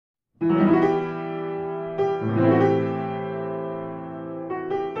Welcome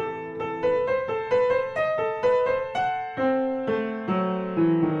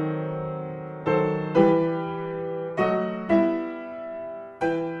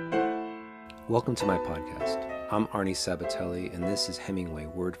to my podcast. I'm Arnie Sabatelli, and this is Hemingway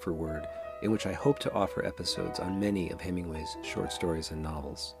Word for Word, in which I hope to offer episodes on many of Hemingway's short stories and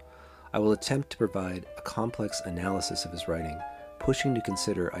novels. I will attempt to provide a complex analysis of his writing, pushing to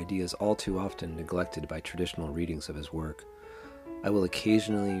consider ideas all too often neglected by traditional readings of his work. I will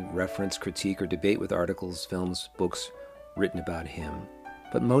occasionally reference, critique, or debate with articles, films, books written about him,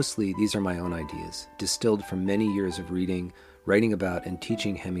 but mostly these are my own ideas, distilled from many years of reading, writing about, and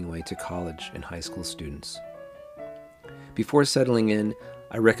teaching Hemingway to college and high school students. Before settling in,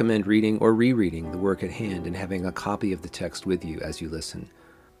 I recommend reading or rereading the work at hand and having a copy of the text with you as you listen.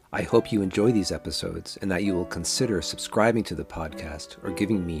 I hope you enjoy these episodes and that you will consider subscribing to the podcast or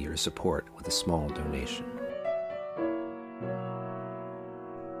giving me your support with a small donation.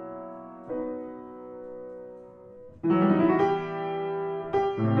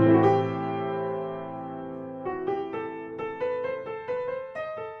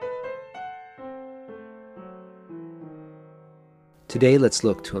 Today, let's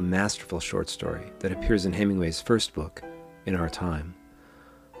look to a masterful short story that appears in Hemingway's first book, In Our Time.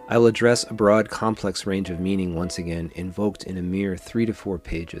 I will address a broad, complex range of meaning once again invoked in a mere 3 to 4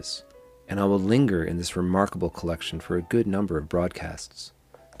 pages, and I will linger in this remarkable collection for a good number of broadcasts.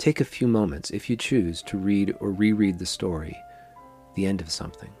 Take a few moments, if you choose, to read or reread the story, The End of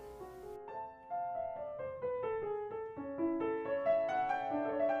Something.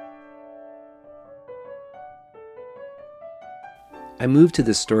 I moved to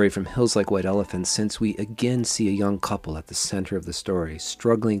this story from Hills Like White Elephants since we again see a young couple at the center of the story,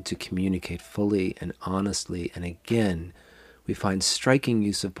 struggling to communicate fully and honestly, and again, we find striking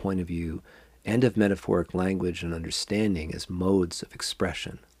use of point of view and of metaphoric language and understanding as modes of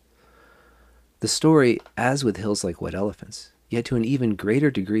expression. The story, as with Hills Like White Elephants, yet to an even greater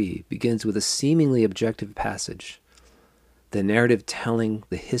degree, begins with a seemingly objective passage. The narrative telling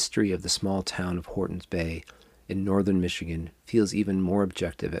the history of the small town of Hortons Bay in northern Michigan feels even more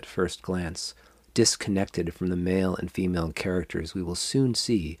objective at first glance, disconnected from the male and female characters we will soon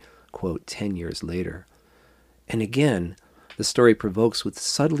see, quote, 10 years later. And again, the story provokes with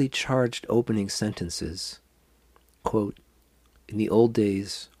subtly charged opening sentences. Quote, in the old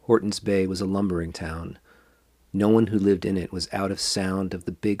days, Hortons Bay was a lumbering town. No one who lived in it was out of sound of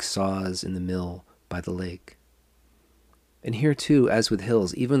the big saws in the mill by the lake. And here too, as with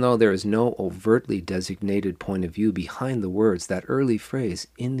Hills, even though there is no overtly designated point of view behind the words, that early phrase,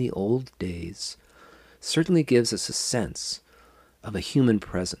 in the old days, certainly gives us a sense of a human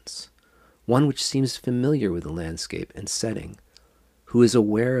presence, one which seems familiar with the landscape and setting, who is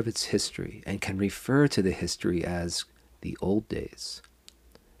aware of its history and can refer to the history as the old days.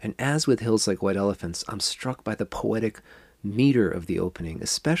 And as with Hills Like White Elephants, I'm struck by the poetic meter of the opening,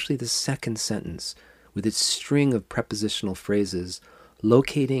 especially the second sentence, with its string of prepositional phrases,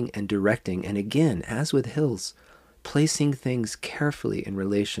 locating and directing, and again, as with Hills, placing things carefully in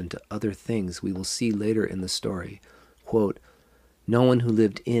relation to other things we will see later in the story. Quote, no one who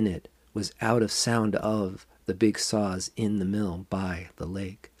lived in it was out of sound of the big saws in the mill by the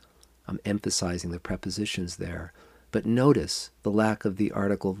lake. I'm emphasizing the prepositions there, but notice the lack of the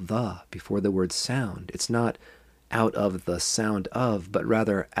article the before the word sound. It's not out of the sound of, but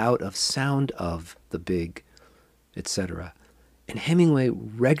rather out of sound of the big, etc. And Hemingway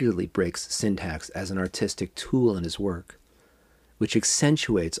regularly breaks syntax as an artistic tool in his work, which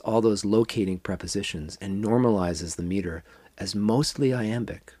accentuates all those locating prepositions and normalizes the meter as mostly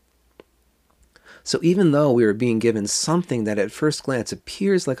iambic. So even though we are being given something that at first glance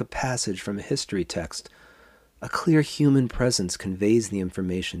appears like a passage from a history text, a clear human presence conveys the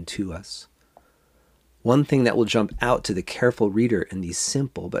information to us. One thing that will jump out to the careful reader in these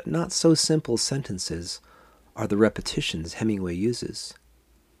simple but not so simple sentences are the repetitions Hemingway uses.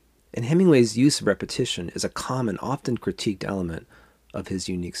 And Hemingway's use of repetition is a common, often critiqued element of his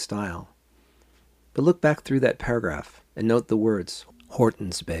unique style. But look back through that paragraph and note the words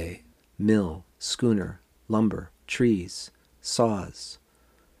Hortons Bay, mill, schooner, lumber, trees, saws.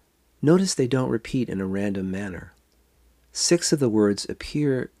 Notice they don't repeat in a random manner. 6 of the words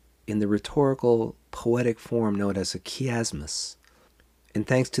appear in the rhetorical, poetic form known as a chiasmus. And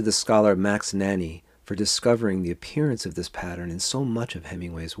thanks to the scholar Max Nanny for discovering the appearance of this pattern in so much of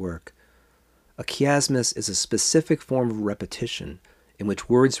Hemingway's work. A chiasmus is a specific form of repetition in which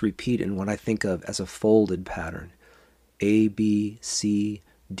words repeat in what I think of as a folded pattern. A, B, C,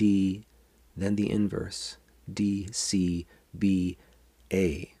 D, then the inverse, D, C, B,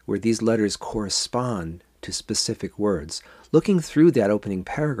 A, where these letters correspond to specific words. Looking through that opening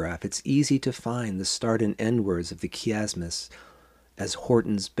paragraph, it's easy to find the start and end words of the chiasmus as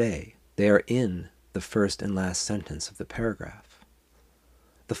Horton's Bay. They are in the first and last sentence of the paragraph.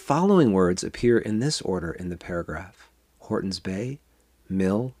 The following words appear in this order in the paragraph: Horton's Bay,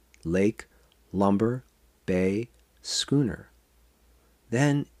 mill, lake, lumber, bay, schooner.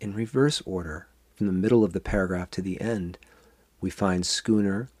 Then, in reverse order, from the middle of the paragraph to the end, we find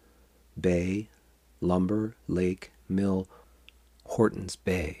schooner, bay, lumber, lake, mill, Horton's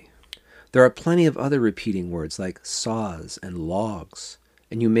Bay. There are plenty of other repeating words like saws and logs,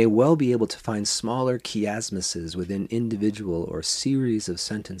 and you may well be able to find smaller chiasmuses within individual or series of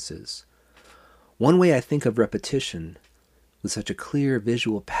sentences. One way I think of repetition with such a clear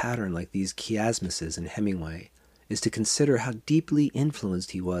visual pattern like these chiasmuses in Hemingway is to consider how deeply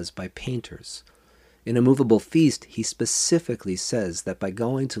influenced he was by painters. In A Movable Feast, he specifically says that by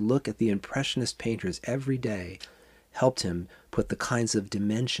going to look at the Impressionist painters every day helped him put the kinds of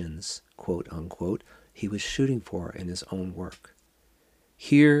dimensions, quote unquote, he was shooting for in his own work.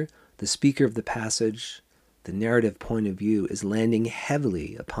 Here, the speaker of the passage, the narrative point of view, is landing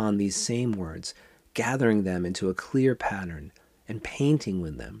heavily upon these same words, gathering them into a clear pattern and painting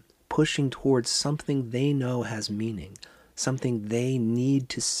with them, pushing towards something they know has meaning, something they need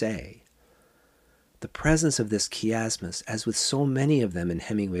to say. The presence of this chiasmus, as with so many of them in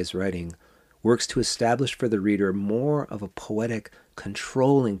Hemingway's writing, works to establish for the reader more of a poetic,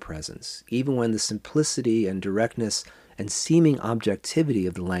 controlling presence, even when the simplicity and directness and seeming objectivity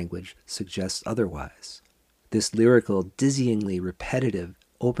of the language suggests otherwise. This lyrical, dizzyingly repetitive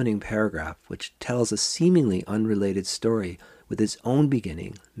opening paragraph, which tells a seemingly unrelated story with its own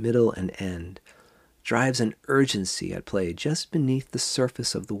beginning, middle, and end, drives an urgency at play just beneath the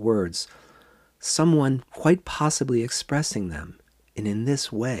surface of the words, someone quite possibly expressing them, and in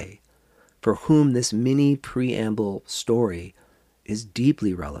this way, for whom this mini preamble story is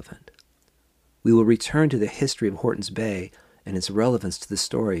deeply relevant. We will return to the history of Horton's Bay and its relevance to the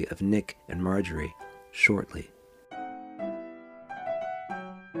story of Nick and Marjorie shortly.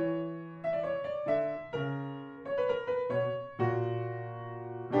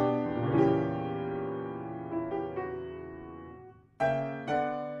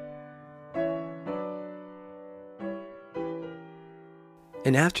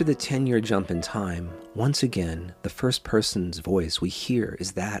 And after the 10-year jump in time, once again, the first person's voice we hear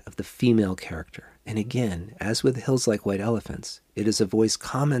is that of the female character. And again, as with Hills Like White Elephants, it is a voice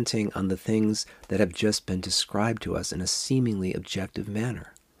commenting on the things that have just been described to us in a seemingly objective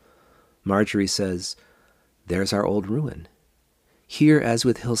manner. Marjorie says, "There's our old ruin." Here, as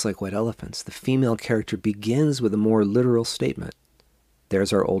with Hills Like White Elephants, the female character begins with a more literal statement.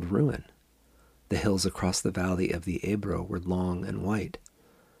 "There's our old ruin. The hills across the valley of the Ebro were long and white,"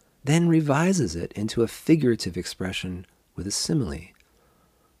 then revises it into a figurative expression with a simile.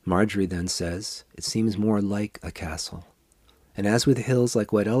 Marjorie then says, "It seems more like a castle." And as with Hills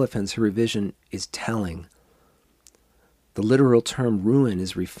Like White Elephants, her revision is telling. The literal term ruin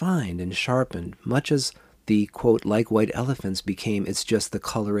is refined and sharpened, much as the, quote, like white elephants became it's just the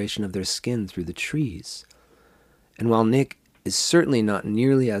coloration of their skin through the trees. And while Nick is certainly not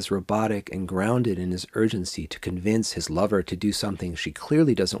nearly as robotic and grounded in his urgency to convince his lover to do something she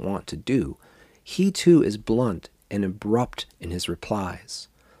clearly doesn't want to do, he too is blunt and abrupt in his replies.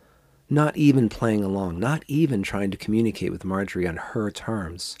 Not even playing along, not even trying to communicate with Marjorie on her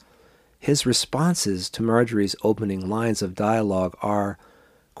terms. His responses to Marjorie's opening lines of dialogue are,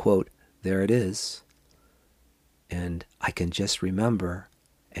 quote, "There it is," and "I can just remember,"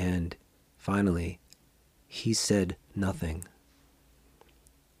 and finally, "He said nothing."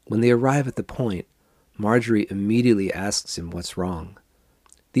 When they arrive at the point, Marjorie immediately asks him what's wrong.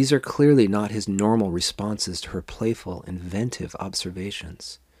 These are clearly not his normal responses to her playful, inventive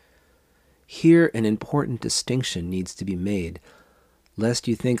observations. Here, an important distinction needs to be made, lest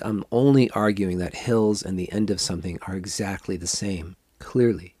you think I'm only arguing that Hills and the end of something are exactly the same.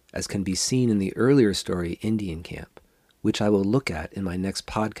 Clearly, as can be seen in the earlier story, Indian Camp, which I will look at in my next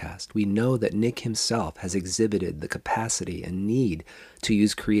podcast, we know that Nick himself has exhibited the capacity and need to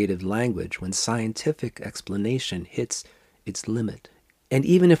use creative language when scientific explanation hits its limit. And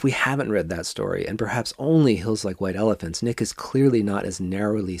even if we haven't read that story, and perhaps only Hills Like White Elephants, Nick is clearly not as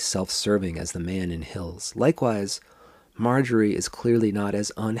narrowly self-serving as the man in Hills. Likewise, Marjorie is clearly not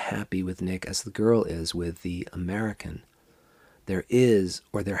as unhappy with Nick as the girl is with the American. There is,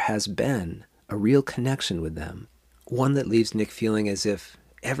 or there has been, a real connection with them, one that leaves Nick feeling as if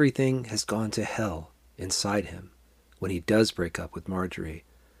everything has gone to hell inside him when he does break up with Marjorie.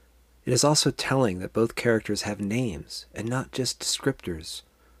 It is also telling that both characters have names and not just descriptors: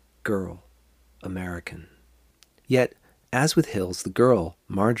 girl, American. Yet, as with Hills, the girl,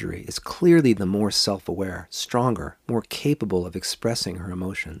 Marjorie, is clearly the more self-aware, stronger, more capable of expressing her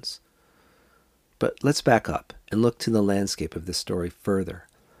emotions. But let's back up and look to the landscape of this story further.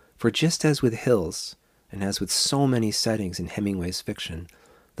 For just as with Hills, and as with so many settings in Hemingway's fiction,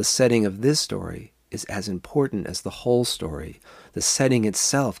 the setting of this story is as important as the whole story. The setting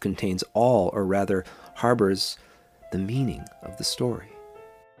itself contains all, or rather, harbors the meaning of the story.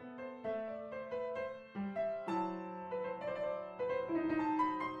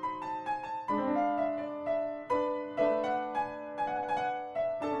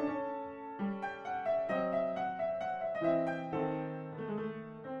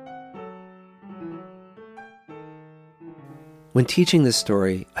 When teaching this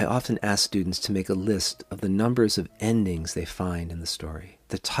story, I often ask students to make a list of the numbers of endings they find in the story.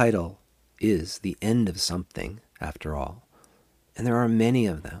 The title is The End of Something, after all, and there are many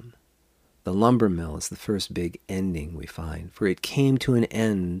of them. The lumber mill is the first big ending we find, for it came to an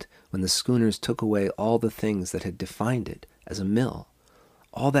end when the schooners took away all the things that had defined it as a mill.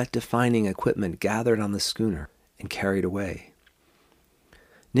 All that defining equipment gathered on the schooner and carried away.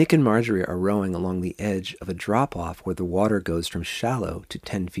 Nick and Marjorie are rowing along the edge of a drop-off where the water goes from shallow to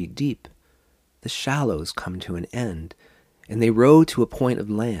 10 feet deep. The shallows come to an end, and they row to a point of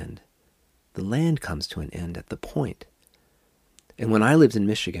land. The land comes to an end at the point. And when I lived in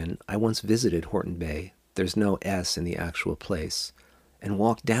Michigan, I once visited Horton Bay, there's no S in the actual place, and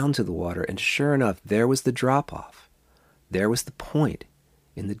walked down to the water, and sure enough, there was the drop-off. There was the point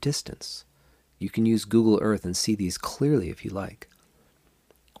in the distance. You can use Google Earth and see these clearly if you like.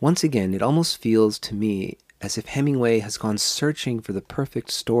 Once again, it almost feels to me as if Hemingway has gone searching for the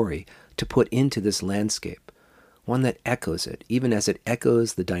perfect story to put into this landscape, one that echoes it, even as it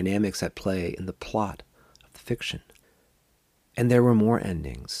echoes the dynamics at play in the plot of the fiction. And there were more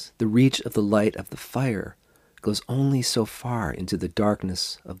endings. The reach of the light of the fire goes only so far into the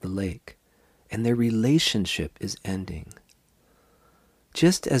darkness of the lake, and their relationship is ending.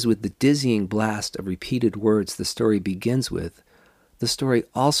 Just as with the dizzying blast of repeated words the story begins with, the story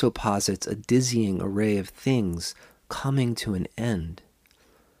also posits a dizzying array of things coming to an end.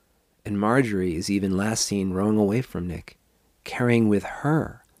 And Marjorie is even last seen rowing away from Nick, carrying with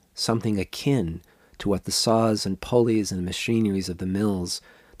her something akin to what the saws and pulleys and machineries of the mills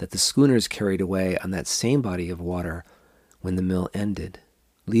that the schooners carried away on that same body of water when the mill ended,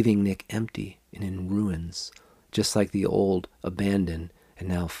 leaving Nick empty and in ruins, just like the old, abandoned, and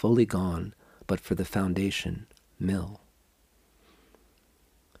now fully gone, but for the foundation, mill.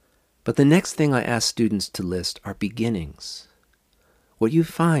 But the next thing I ask students to list are beginnings. What you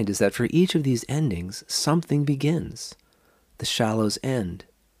find is that for each of these endings, something begins. The shallows end.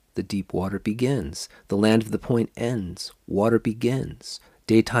 The deep water begins. The land of the point ends. Water begins.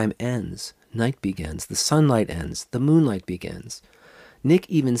 Daytime ends. Night begins. The sunlight ends. The moonlight begins. Nick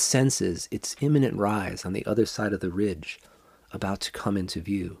even senses its imminent rise on the other side of the ridge, about to come into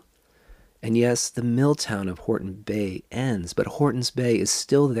view. And yes, the mill town of Horton Bay ends, but Horton's Bay is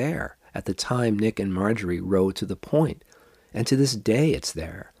still there at the time Nick and Marjorie row to the point, and to this day it's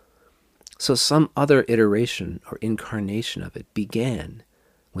there. So some other iteration or incarnation of it began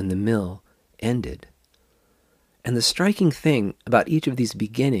when the mill ended. And the striking thing about each of these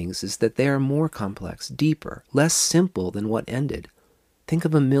beginnings is that they are more complex, deeper, less simple than what ended. Think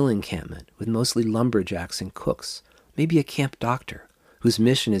of a mill encampment with mostly lumberjacks and cooks, maybe a camp doctor, whose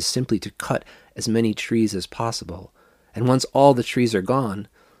mission is simply to cut as many trees as possible, and once all the trees are gone,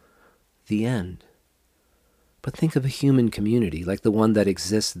 the end. But think of a human community like the one that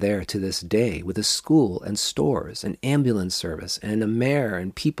exists there to this day, with a school and stores, an ambulance service, and a mayor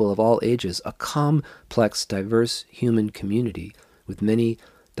and people of all ages, a complex, diverse human community with many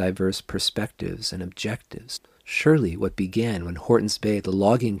diverse perspectives and objectives. Surely what began when Horton's Bay, the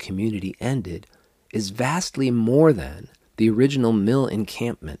logging community, ended is vastly more than the original mill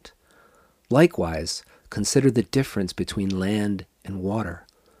encampment. Likewise, consider the difference between land and water.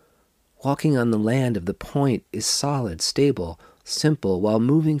 Walking on the land of the point is solid, stable, simple, while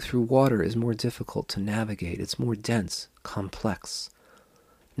moving through water is more difficult to navigate. It's more dense, complex.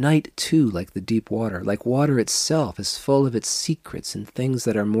 Night, too, like the deep water, like water itself, is full of its secrets and things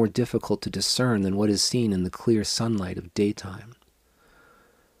that are more difficult to discern than what is seen in the clear sunlight of daytime.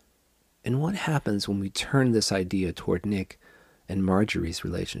 And what happens when we turn this idea toward Nick and Marjorie's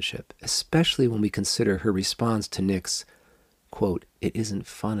relationship, especially when we consider her response to Nick's, quote, "It isn't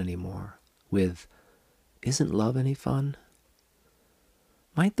fun anymore," with, "Isn't love any fun?"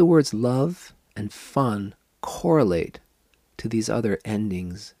 Might the words love and fun correlate to these other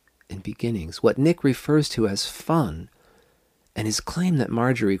endings and beginnings, what Nick refers to as fun, and his claim that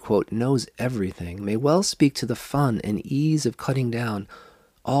Marjorie, quote, knows everything may well speak to the fun and ease of cutting down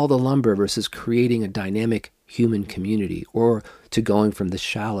all the lumber versus creating a dynamic human community, or to going from the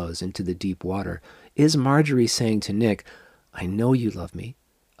shallows into the deep water. Is Marjorie saying to Nick, I know you love me.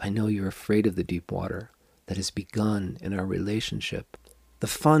 I know you're afraid of the deep water that has begun in our relationship. The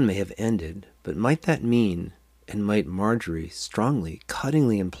fun may have ended, but might that mean, and might Marjorie strongly,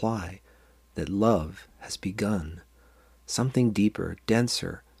 cuttingly imply, that love has begun? Something deeper,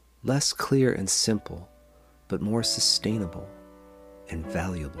 denser, less clear and simple, but more sustainable and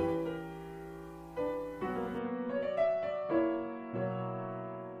valuable.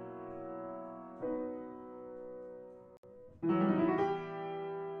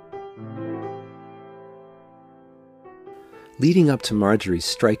 Leading up to Marjorie's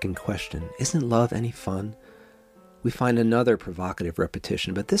striking question, isn't love any fun? We find another provocative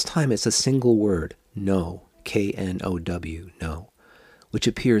repetition, but this time it's a single word, no, K-N-O-W, no, which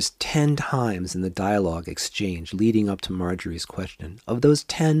appears 10 times in the dialogue exchange leading up to Marjorie's question. Of those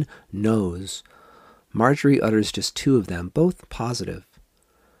 10 no's, Marjorie utters just 2 of them, both positive.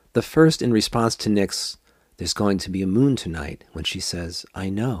 The first in response to Nick's, there's going to be a moon tonight, when she says, I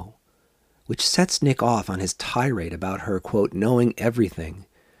know, which sets Nick off on his tirade about her, quote, knowing everything.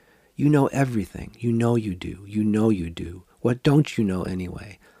 You know everything. You know you do. You know you do. What don't you know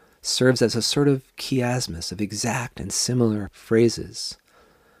anyway? Serves as a sort of chiasmus of exact and similar phrases.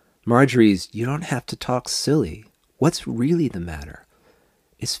 Marjorie's, you don't have to talk silly. What's really the matter?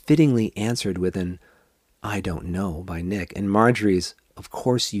 Is fittingly answered with an, I don't know, by Nick. And Marjorie's, of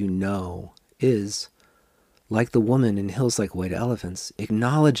course you know, is, like the woman in Hills Like White Elephants,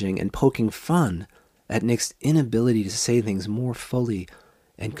 acknowledging and poking fun at Nick's inability to say things more fully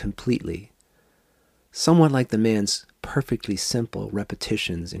and completely. Somewhat like the man's perfectly simple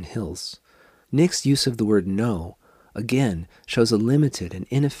repetitions in Hills. Nick's use of the word no, again, shows a limited and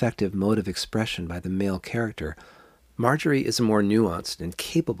ineffective mode of expression by the male character. Marjorie is a more nuanced and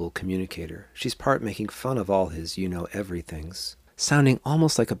capable communicator. She's part making fun of all his you-know-everythings, sounding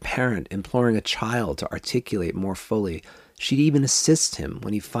almost like a parent imploring a child to articulate more fully. She'd even assist him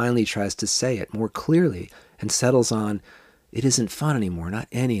when he finally tries to say it more clearly and settles on, it isn't fun anymore, not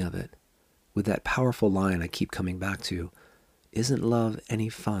any of it, with that powerful line I keep coming back to, isn't love any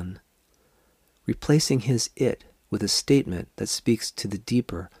fun? Replacing his it with a statement that speaks to the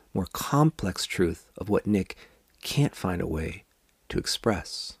deeper, more complex truth of what Nick can't find a way to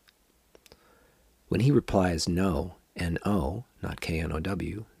express. When he replies no, N-O, not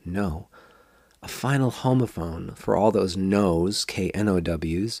K-N-O-W, no, a final homophone for all those no's,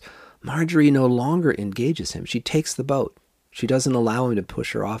 K-N-O-W's, Marjorie no longer engages him. She takes the boat. She doesn't allow him to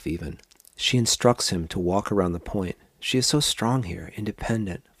push her off even. She instructs him to walk around the point. She is so strong here,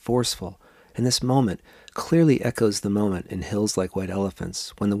 independent, forceful, and this moment clearly echoes the moment in Hills Like White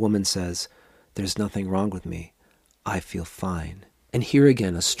Elephants when the woman says, there's nothing wrong with me. I feel fine. And here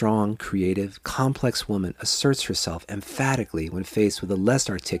again, a strong, creative, complex woman asserts herself emphatically when faced with a less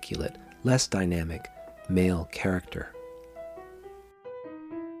articulate, less dynamic male character.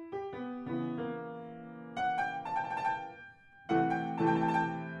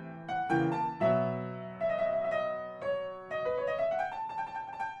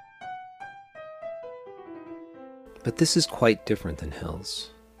 But this is quite different than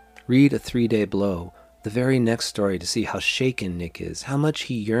Hills. Read A 3-Day Blow, the very next story, to see how shaken Nick is, how much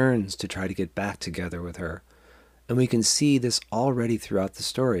he yearns to try to get back together with her. And we can see this already throughout the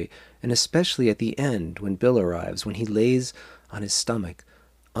story, and especially at the end when Bill arrives, when he lays on his stomach,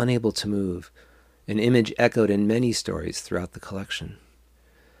 unable to move, an image echoed in many stories throughout the collection.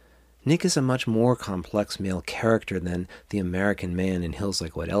 Nick is a much more complex male character than the American man in Hills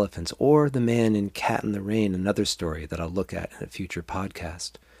Like White Elephants, or the man in Cat in the Rain, another story that I'll look at in a future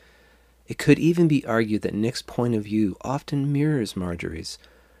podcast. It could even be argued that Nick's point of view often mirrors Marjorie's.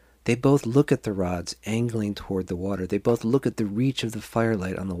 They both look at the rods angling toward the water. They both look at the reach of the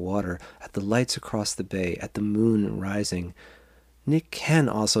firelight on the water, at the lights across the bay, at the moon rising. Nick can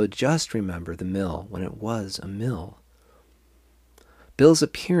also just remember the mill when it was a mill. Bill's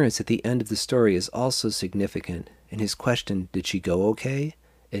appearance at the end of the story is also significant, and his question, did she go okay?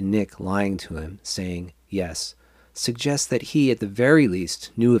 And Nick lying to him, saying yes, suggests that he, at the very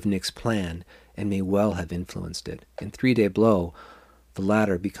least, knew of Nick's plan and may well have influenced it. In 3-Day Blow, the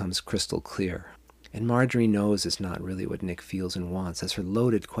latter becomes crystal clear. And Marjorie knows it's not really what Nick feels and wants, as her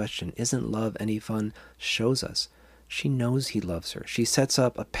loaded question, isn't love any fun, shows us. She knows he loves her. She sets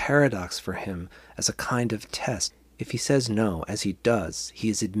up a paradox for him as a kind of test. If he says no, as he does, he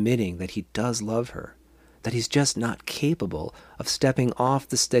is admitting that he does love her. that he's just not capable of stepping off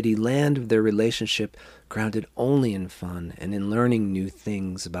the steady land of their relationship, grounded only in fun and in learning new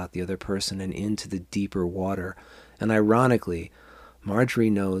things about the other person and into the deeper water. And ironically, Marjorie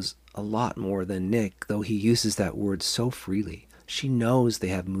knows a lot more than Nick, though he uses that word so freely. She knows they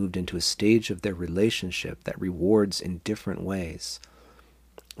have moved into a stage of their relationship that rewards in different ways.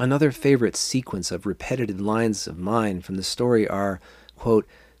 Another favorite sequence of repetitive lines of mine from the story are, quote,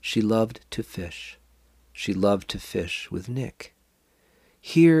 "She loved to fish. She loved to fish with Nick."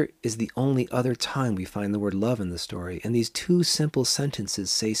 Here is the only other time we find the word love in the story, and these two simple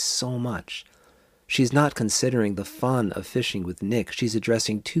sentences say so much. She's not considering the fun of fishing with Nick. She's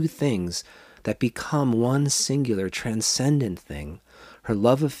addressing two things that become one singular, transcendent thing, her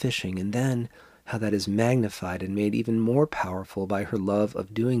love of fishing, and then how that is magnified and made even more powerful by her love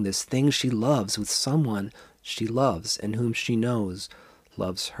of doing this thing she loves with someone she loves and whom she knows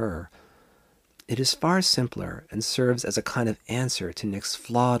loves her. It is far simpler and serves as a kind of answer to Nick's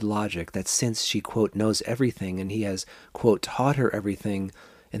flawed logic that since she, quote, knows everything and he has, quote, taught her everything,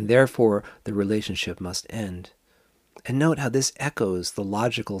 and therefore the relationship must end. And note how this echoes the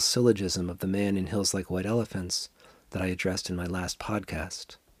logical syllogism of the man in Hills Like White Elephants that I addressed in my last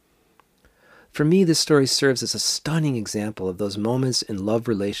podcast. For me, this story serves as a stunning example of those moments in love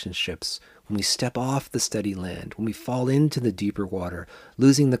relationships when we step off the steady land, when we fall into the deeper water,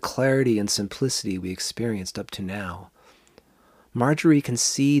 losing the clarity and simplicity we experienced up to now. Marjorie can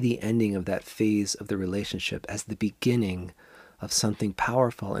see the ending of that phase of the relationship as the beginning of something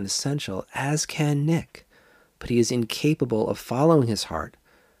powerful and essential, as can Nick, but he is incapable of following his heart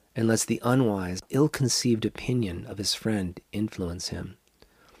and lets the unwise, ill-conceived opinion of his friend influence him.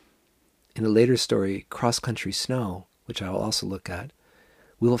 In a later story, Cross Country Snow, which I will also look at,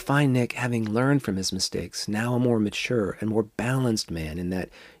 we will find Nick having learned from his mistakes, now a more mature and more balanced man in that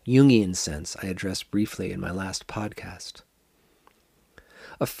Jungian sense I addressed briefly in my last podcast.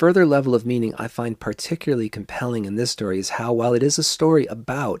 A further level of meaning I find particularly compelling in this story is how, while it is a story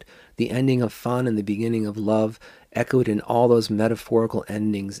about the ending of fun and the beginning of love, echoed in all those metaphorical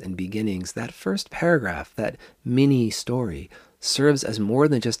endings and beginnings, that first paragraph, that mini-story, serves as more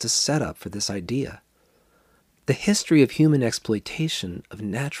than just a setup for this idea. The history of human exploitation of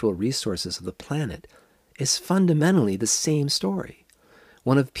natural resources of the planet is fundamentally the same story,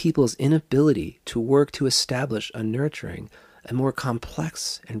 one of people's inability to work to establish a nurturing, a more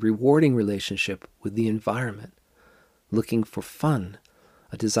complex and rewarding relationship with the environment, looking for fun,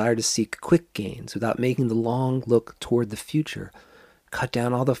 a desire to seek quick gains without making the long look toward the future, cut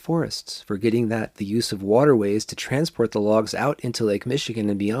down all the forests, forgetting that the use of waterways to transport the logs out into Lake Michigan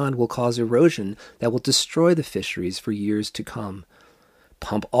and beyond will cause erosion that will destroy the fisheries for years to come.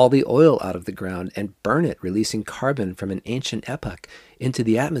 Pump all the oil out of the ground and burn it, releasing carbon from an ancient epoch into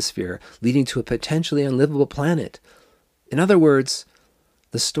the atmosphere, leading to a potentially unlivable planet. In other words,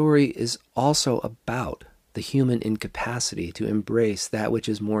 the story is also about the human incapacity to embrace that which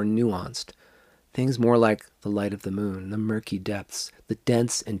is more nuanced, things more like the light of the moon, the murky depths, the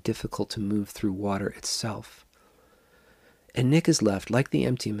dense and difficult to move through water itself. And Nick is left, like the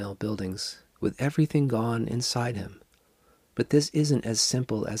empty mill buildings, with everything gone inside him. But this isn't as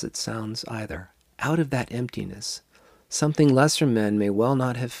simple as it sounds either. Out of that emptiness, something lesser men may well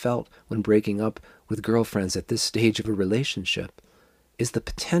not have felt when breaking up with girlfriends at this stage of a relationship, is the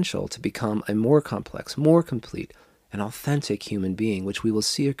potential to become a more complex, more complete, and authentic human being, which we will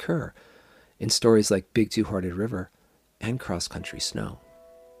see occur in stories like Big Two-Hearted River and Cross Country Snow.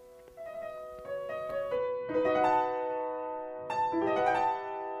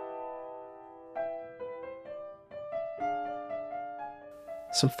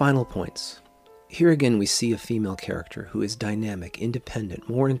 Some final points. Here again we see a female character who is dynamic, independent,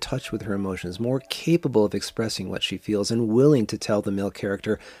 more in touch with her emotions, more capable of expressing what she feels, and willing to tell the male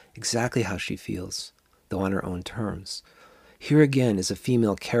character exactly how she feels, though on her own terms. Here again is a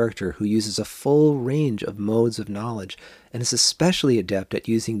female character who uses a full range of modes of knowledge and is especially adept at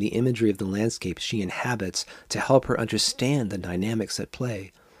using the imagery of the landscape she inhabits to help her understand the dynamics at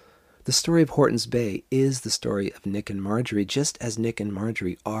play. The story of Horton's Bay is the story of Nick and Marjorie, just as Nick and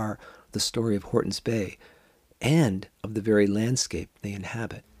Marjorie are the story of Horton's Bay and of the very landscape they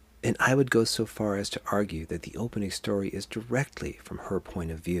inhabit. And I would go so far as to argue that the opening story is directly from her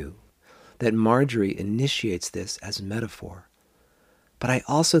point of view, that Marjorie initiates this as metaphor. But I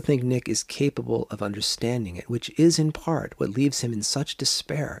also think Nick is capable of understanding it, which is in part what leaves him in such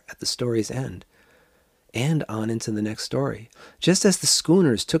despair at the story's end, and on into the next story. Just as the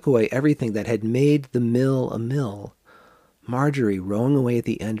schooners took away everything that had made the mill a mill, Marjorie, rowing away at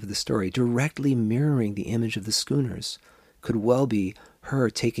the end of the story, directly mirroring the image of the schooners, could well be her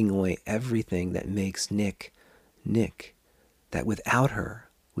taking away everything that makes Nick, Nick, that without her,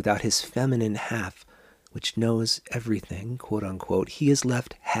 without his feminine half, which knows everything, quote unquote, he is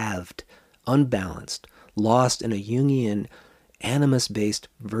left halved, unbalanced, lost in a Jungian, animus-based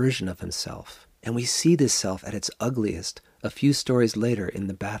version of himself. And we see this self at its ugliest a few stories later in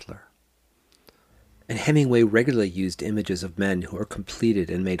The Battler. And Hemingway regularly used images of men who are completed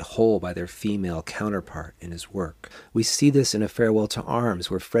and made whole by their female counterpart in his work. We see this in A Farewell to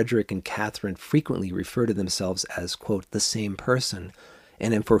Arms, where Frederick and Catherine frequently refer to themselves as, quote, the same person,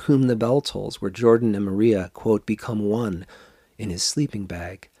 and in For Whom the Bell Tolls, where Jordan and Maria, quote, become one in his sleeping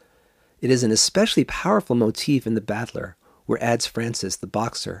bag. It is an especially powerful motif in The Battler, where Ads Francis, the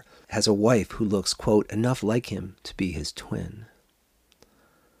boxer, has a wife who looks, quote, enough like him to be his twin.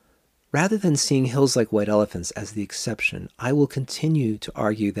 Rather than seeing Hills Like White Elephants as the exception, I will continue to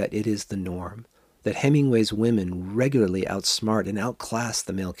argue that it is the norm, that Hemingway's women regularly outsmart and outclass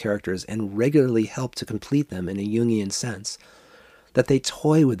the male characters and regularly help to complete them in a Jungian sense, that they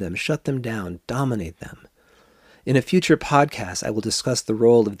toy with them, shut them down, dominate them. In a future podcast, I will discuss the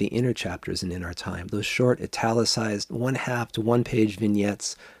role of the inner chapters in In Our Time, those short, italicized, 1/2 to 1-page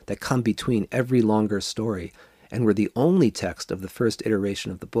vignettes that come between every longer story and were the only text of the first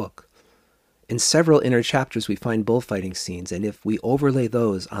iteration of the book. In several inner chapters, we find bullfighting scenes, and if we overlay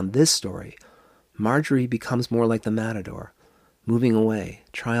those on this story, Marjorie becomes more like the matador, moving away,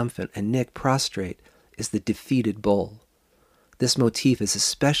 triumphant, and Nick, prostrate, is the defeated bull. This motif is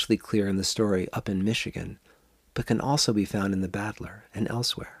especially clear in the story Up in Michigan, but can also be found in The Battler and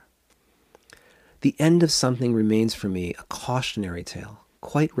elsewhere. The end of something remains for me a cautionary tale,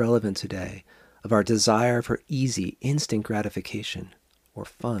 quite relevant today, of our desire for easy, instant gratification, or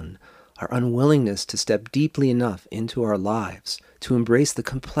fun, our unwillingness to step deeply enough into our lives to embrace the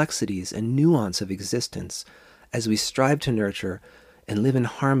complexities and nuance of existence as we strive to nurture and live in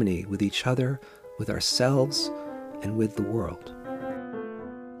harmony with each other, with ourselves, and with the world.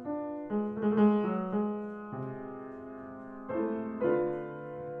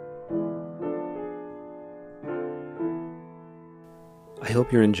 I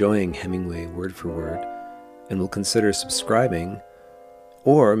hope you're enjoying Hemingway word for word and will consider subscribing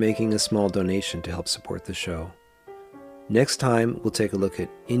or making a small donation to help support the show. Next time, we'll take a look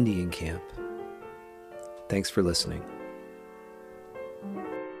at Indian Camp. Thanks for listening.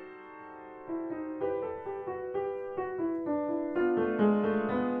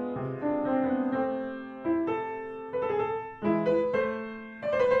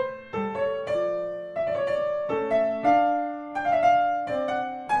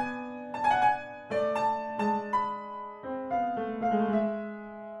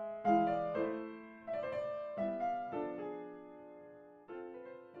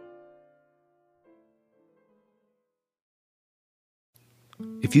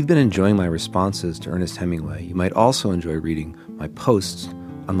 If you've been enjoying my responses to Ernest Hemingway, you might also enjoy reading my posts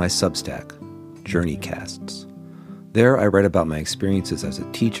on my Substack, Journeycasts. There I write about my experiences as a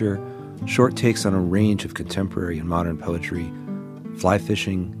teacher, short takes on a range of contemporary and modern poetry, fly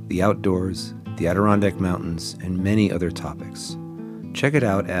fishing, the outdoors, the Adirondack Mountains, and many other topics. Check it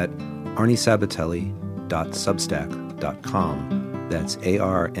out at arniesabatelli.substack.com. That's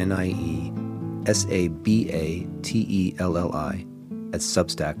ARNIESABATELLI at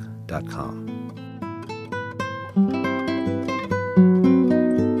substack.com.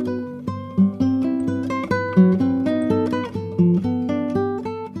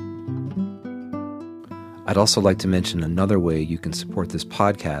 I'd also like to mention another way you can support this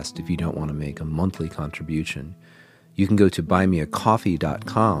podcast if you don't want to make a monthly contribution. You can go to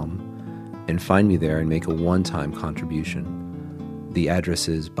buymeacoffee.com and find me there and make a one-time contribution. The address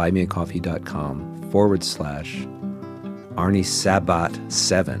is buymeacoffee.com/Arnie Sabat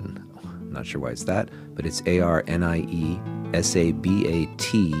 7. Not sure why it's that, but it's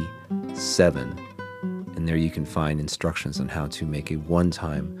ARNIESABAT 7. And there you can find instructions on how to make a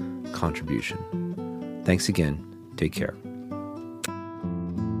one-time contribution. Thanks again. Take care.